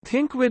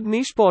Think with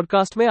niche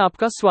podcast में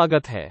आपका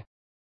स्वागत है।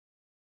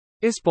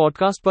 इस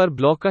पॉडकास्ट पर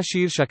ब्लॉग का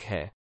शीर्षक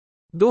है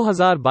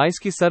 2022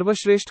 की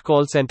सर्वश्रेष्ठ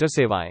कॉल सेंटर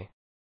सेवाएं।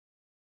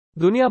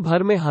 दुनिया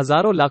भर में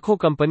हजारों लाखों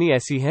कंपनी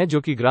ऐसी हैं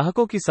जो कि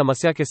ग्राहकों की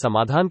समस्या के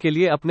समाधान के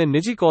लिए अपने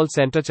निजी कॉल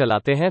सेंटर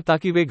चलाते हैं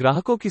ताकि वे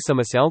ग्राहकों की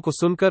समस्याओं को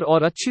सुनकर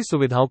और अच्छी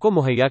सुविधाओं को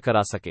मुहैया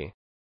करा सकें।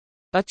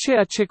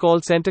 अच्छे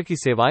कॉल सेंटर की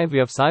सेवाएं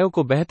व्यवसायों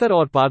को बेहतर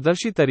और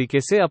पारदर्शी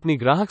तरीके से अपनी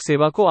ग्राहक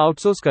सेवा को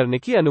आउटसोर्स करने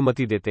की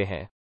अनुमति देते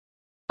हैं।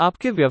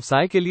 आपके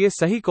व्यवसाय के लिए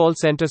सही कॉल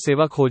सेंटर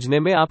सेवा खोजने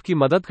में आपकी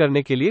मदद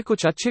करने के लिए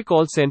कुछ अच्छे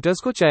कॉल सेंटर्स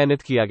को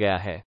चयनित किया गया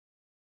है।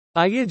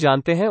 आइए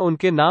जानते हैं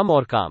उनके नाम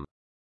और काम।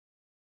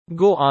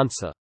 Go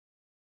answer.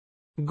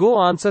 गो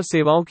आंसर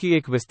सेवाओं की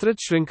एक विस्तृत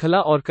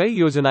श्रृंखला और कई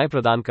योजनाएं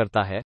प्रदान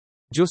करता है,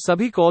 जो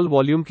सभी कॉल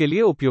वॉल्यूम के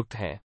लिए उपयुक्त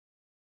हैं।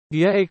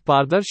 यह एक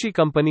पारदर्शी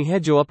कंपनी है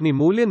जो अपनी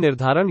मूल्य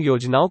निर्धारण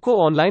योजनाओं को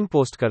ऑनलाइन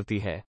पोस्ट करती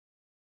है।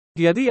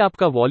 यदि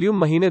आपका वॉल्यूम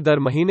महीने दर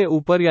महीने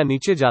ऊपर या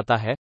नीचे जाता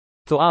है,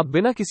 तो आप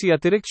बिना किसी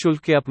अतिरिक्त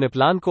शुल्क के अपने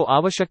प्लान को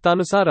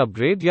आवश्यकतानुसार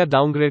अपग्रेड या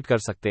डाउनग्रेड कर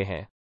सकते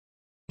हैं।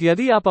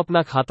 यदि आप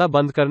अपना खाता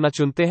बंद करना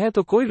चुनते हैं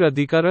तो कोई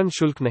रद्दीकरण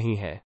शुल्क नहीं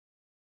है।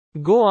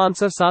 गो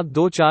आंसर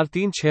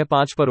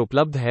 724365 पर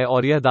उपलब्ध है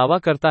और यह दावा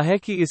करता है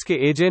कि इसके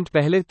एजेंट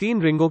पहले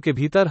 3 रिंगों के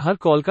भीतर हर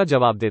कॉल का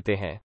जवाब देते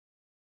हैं।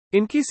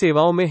 इनकी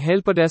सेवाओं में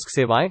हेल्प डेस्क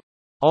सेवाएं,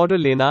 ऑर्डर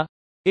लेना,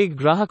 एक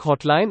ग्राहक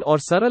हॉटलाइन और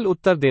सरल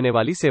उत्तर देने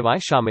वाली सेवाएं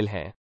शामिल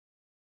हैं।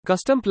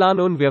 कस्टम प्लान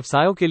उन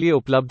व्यवसायों के लिए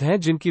उपलब्ध हैं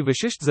जिनकी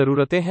विशिष्ट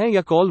जरूरतें हैं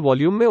या कॉल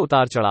वॉल्यूम में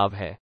उतार चढ़ाव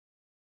है।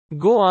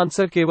 गो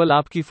आंसर केवल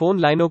आपकी फोन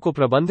लाइनों को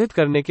प्रबंधित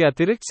करने के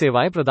अतिरिक्त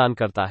सेवाएं प्रदान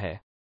करता है।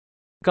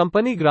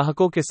 कंपनी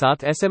ग्राहकों के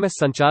साथ एसएमएस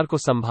संचार को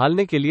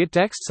संभालने के लिए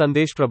टेक्स्ट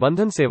संदेश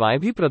प्रबंधन सेवाएं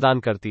भी प्रदान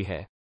करती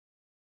है।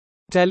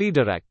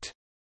 टेलीडायरेक्ट।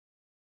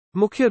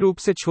 मुख्य रूप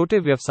से छोटे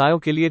व्यवसायों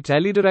के लिए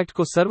टेलीडायरेक्ट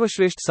को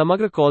सर्वश्रेष्ठ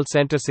समग्र कॉल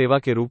सेंटर सेवा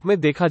के रूप में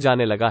देखा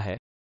जाने लगा है,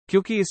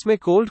 क्योंकि इसमें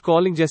कोल्ड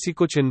कॉलिंग जैसी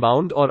कुछ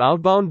इनबाउंड और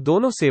आउटबाउंड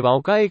दोनों सेवाओं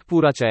का एक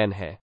पूरा चयन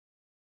है।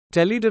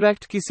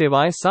 टेलीडायरेक्ट की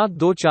सेवाएं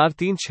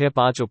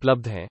 724365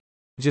 उपलब्ध हैं,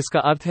 जिसका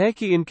अर्थ है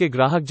कि इनके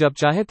ग्राहक जब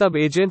चाहे तब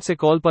एजेंट से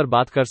कॉल पर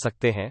बात कर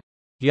सकते हैं,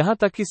 यहां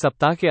तक कि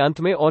सप्ताह के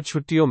अंत में और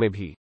छुट्टियों में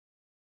भी।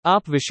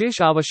 आप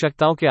विशेष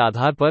आवश्यकताओं के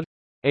आधार पर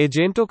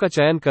एजेंटों का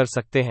चयन कर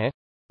सकते हैं,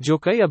 जो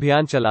कई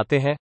अभियान चलाते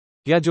हैं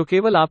या जो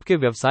केवल आपके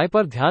व्यवसाय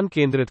पर ध्यान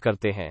केंद्रित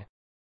करते हैं।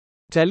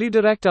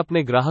 टेलीडायरेक्ट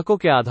अपने ग्राहकों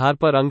के आधार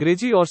पर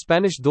अंग्रेजी और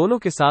स्पेनिश दोनों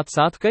के साथ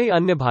साथ कई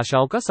अन्य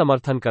भाषाओं का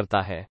समर्थन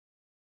करता है।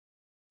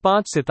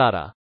 5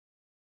 सितारा।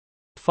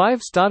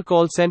 5 स्टार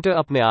कॉल सेंटर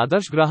अपने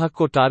आदर्श ग्राहक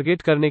को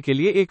टारगेट करने के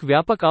लिए एक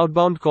व्यापक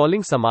आउटबाउंड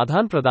कॉलिंग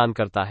समाधान प्रदान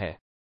करता है।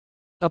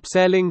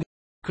 Upselling,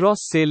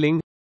 cross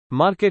selling,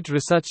 market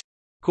research,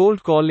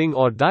 cold calling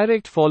और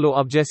डायरेक्ट फॉलो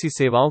अप जैसी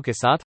सेवाओं के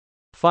साथ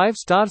 5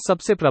 स्टार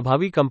सबसे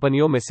प्रभावी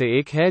कंपनियों में से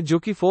एक है जो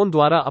कि फोन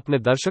द्वारा अपने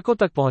दर्शकों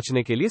तक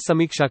पहुंचने के लिए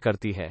समीक्षा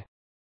करती है।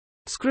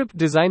 स्क्रिप्ट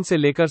डिजाइन से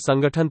लेकर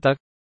संगठन तक,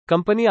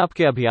 कंपनी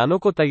आपके अभियानों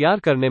को तैयार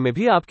करने में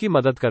भी आपकी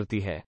मदद करती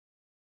है।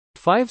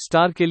 5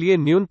 स्टार के लिए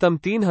न्यूनतम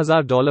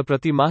 $3000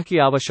 प्रति माह की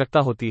आवश्यकता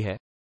होती है,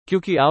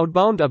 क्योंकि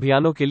आउटबाउंड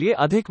अभियानों के लिए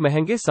अधिक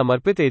महंगे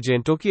समर्पित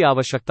एजेंटों की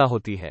आवश्यकता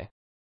होती है।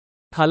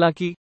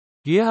 हालांकि,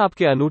 यह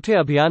आपके अनूठे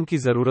अभियान की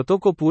जरूरतों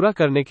को पूरा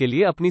करने के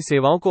लिए अपनी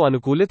सेवाओं को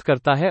अनुकूलित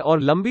करता है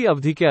और लंबी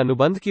अवधि के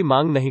अनुबंध की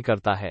मांग नहीं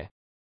करता है।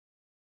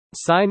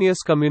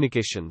 साइनियस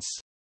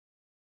कम्युनिकेशंस।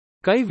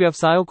 कई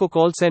व्यवसायों को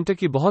कॉल सेंटर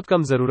की बहुत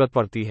कम जरूरत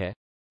पड़ती है,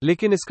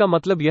 लेकिन इसका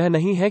मतलब यह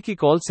नहीं है कि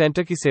कॉल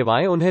सेंटर की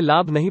सेवाएं उन्हें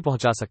लाभ नहीं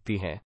पहुंचा सकती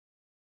हैं।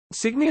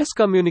 सिग्नियस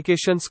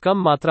कम्युनिकेशंस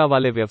कम मात्रा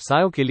वाले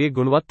व्यवसायों के लिए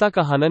गुणवत्ता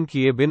का हनन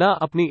किए बिना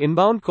अपनी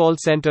इनबाउंड कॉल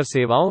सेंटर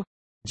सेवाओं,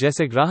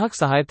 जैसे ग्राहक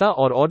सहायता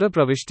और ऑर्डर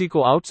प्रविष्टि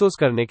को आउटसोर्स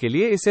करने के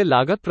लिए इसे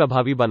लागत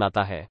प्रभावी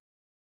बनाता है।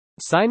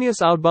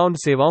 साइनियस आउटबाउंड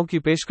सेवाओं की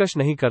पेशकश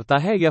नहीं करता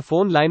है या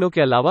फोन लाइनों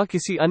के अलावा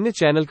किसी अन्य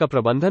चैनल का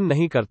प्रबंधन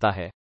नहीं करता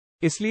है,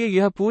 इसलिए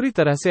यह पूरी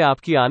तरह से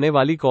आपकी आने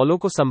वाली कॉलों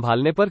को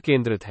संभालने पर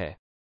केंद्रित है।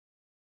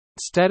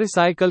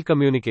 Stericycle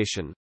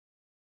communication.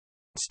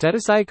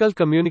 Stericycle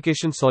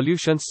communication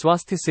solutions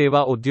स्वास्थ्य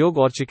सेवा उद्योग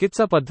और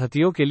चिकित्सा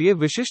पद्धतियों के लिए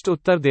विशिष्ट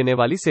उत्तर देने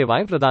वाली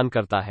सेवाएं प्रदान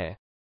करता है।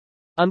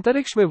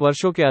 अंतरिक्ष में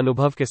वर्षों के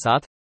अनुभव के साथ,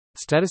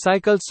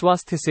 स्टेरिसाइकल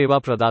स्वास्थ्य सेवा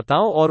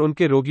प्रदाताओं और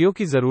उनके रोगियों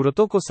की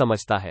जरूरतों को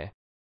समझता है।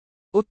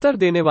 उत्तर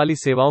देने वाली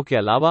सेवाओं के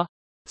अलावा,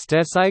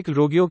 स्टेरिसाइकल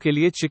रोगियों के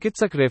लिए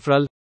चिकित्सक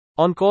रेफरल,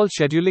 ऑन कॉल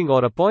शेड्यूलिंग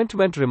और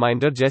अपॉइंटमेंट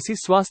रिमाइंडर जैसी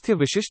स्वास्थ्य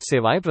विशिष्ट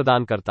सेवाएं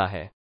प्रदान करता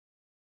है।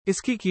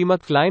 इसकी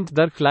कीमत क्लाइंट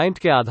दर क्लाइंट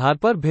के आधार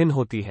पर भिन्न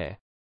होती है।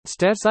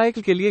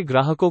 स्टेरिसाइकल के लिए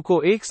ग्राहकों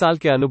को 1 साल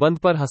के अनुबंध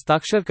पर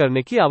हस्ताक्षर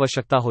करने की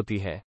आवश्यकता होती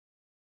है।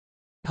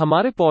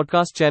 हमारे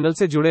पॉडकास्ट चैनल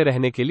से जुड़े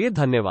रहने के लिए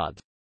धन्यवाद।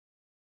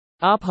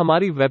 आप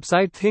हमारी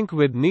वेबसाइट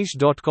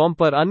thinkWithNiche.com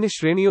पर अन्य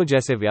श्रेणियों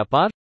जैसे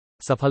व्यापार,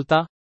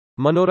 सफलता,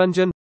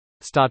 मनोरंजन,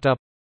 स्टार्टअप,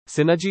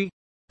 सिनर्जी,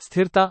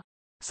 स्थिरता,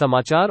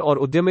 समाचार और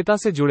उद्यमिता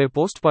से जुड़े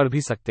पोस्ट पढ़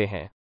भी सकते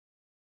हैं।